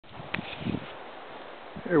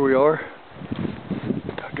Here we are.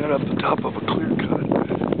 I got up the top of a clear cut,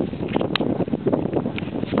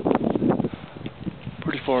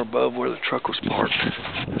 pretty far above where the truck was parked.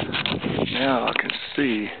 Now I can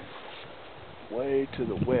see way to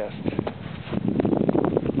the west.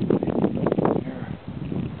 Here,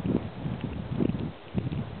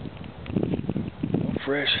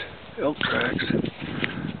 fresh elk tracks.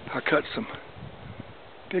 I cut some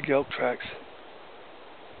big elk tracks,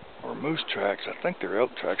 or moose tracks. I think they're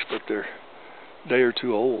elk tracks, but they're a day or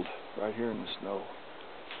two old right here in the snow.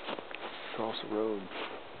 Across the road,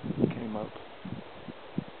 came up.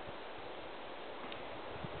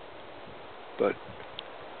 But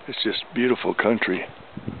it's just beautiful country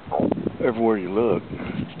everywhere you look.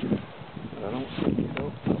 But I don't see any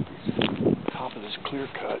elk puppies. Top of this clear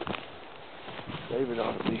cut. David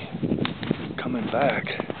ought to be coming back.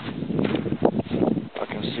 I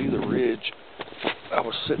can see the ridge I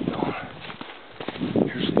was sitting on.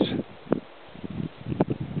 Here's these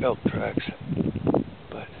elk tracks,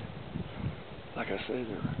 but like I say,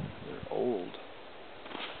 they're old.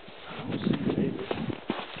 I don't see David.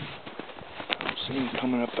 I don't see him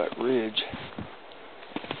coming up that ridge.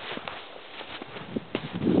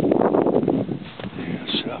 Yeah,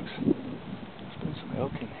 shucks. There's been some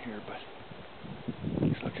elk in here, but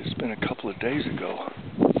looks like it's been a couple of days ago.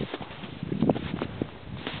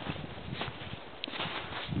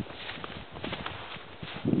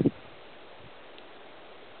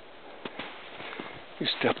 You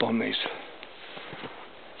step on these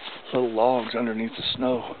little logs underneath the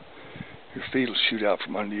snow, your feet will shoot out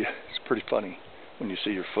from under you. It's pretty funny when you see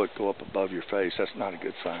your foot go up above your face. That's not a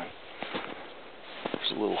good sign.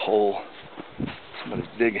 There's a little hole. Somebody's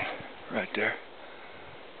digging right there.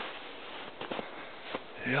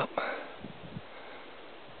 Yep.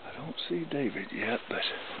 I don't see David yet, but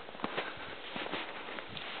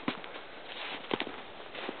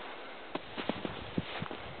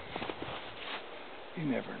you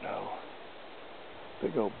never know.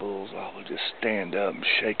 Big old bulls will just stand up and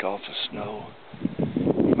shake off the snow.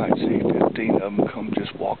 You might see 15 of them come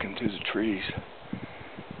just walking through the trees.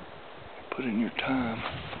 Put in your time.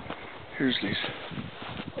 Here's these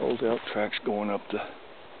old elk tracks going up the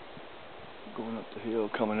hill,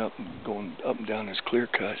 coming up and going up and down this clear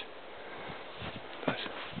cut. But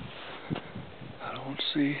I don't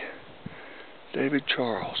see David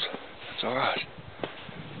Charles. That's alright.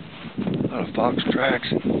 A lot of fox tracks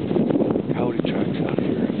and coyote tracks out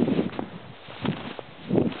here.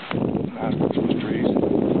 Nice Christmas trees.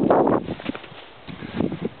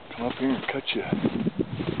 Come up here and cut you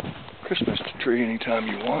a Christmas tree anytime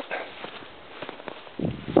you want.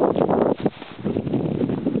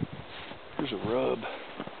 Here's a rub.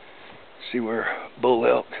 See where bull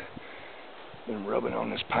elk been rubbing on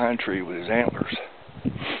this pine tree with his antlers.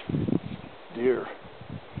 Deer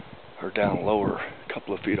are down lower, a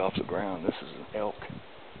couple of feet off the ground. This is an elk.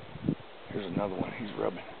 Here's another one he's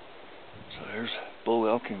rubbing. So there's bull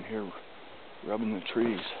elk in here rubbing the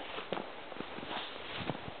trees.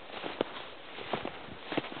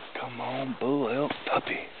 Come on, bull elk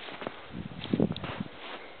puppy.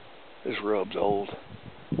 This rub's old.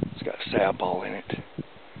 It's got sap all in it.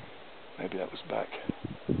 Maybe that was back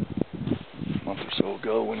a month or so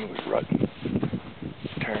ago when he was rutting,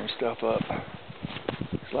 tearing stuff up.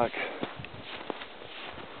 It's like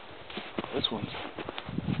this one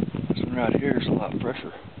right here is a lot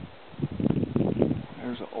fresher.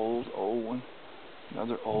 There's an old one,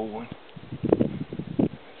 another old one.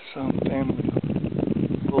 Some family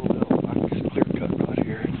bull elk like this clear cut right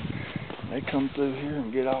here. They come through here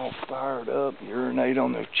and get all fired up, urinate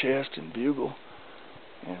on their chest and bugle,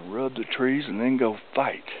 and rub the trees and then go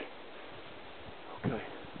fight. Okay.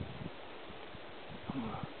 I'm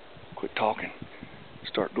gonna quit talking,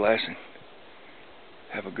 start glassing.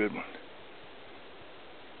 Have a good one.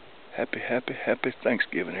 Happy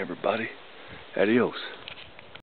Thanksgiving, everybody. Adios.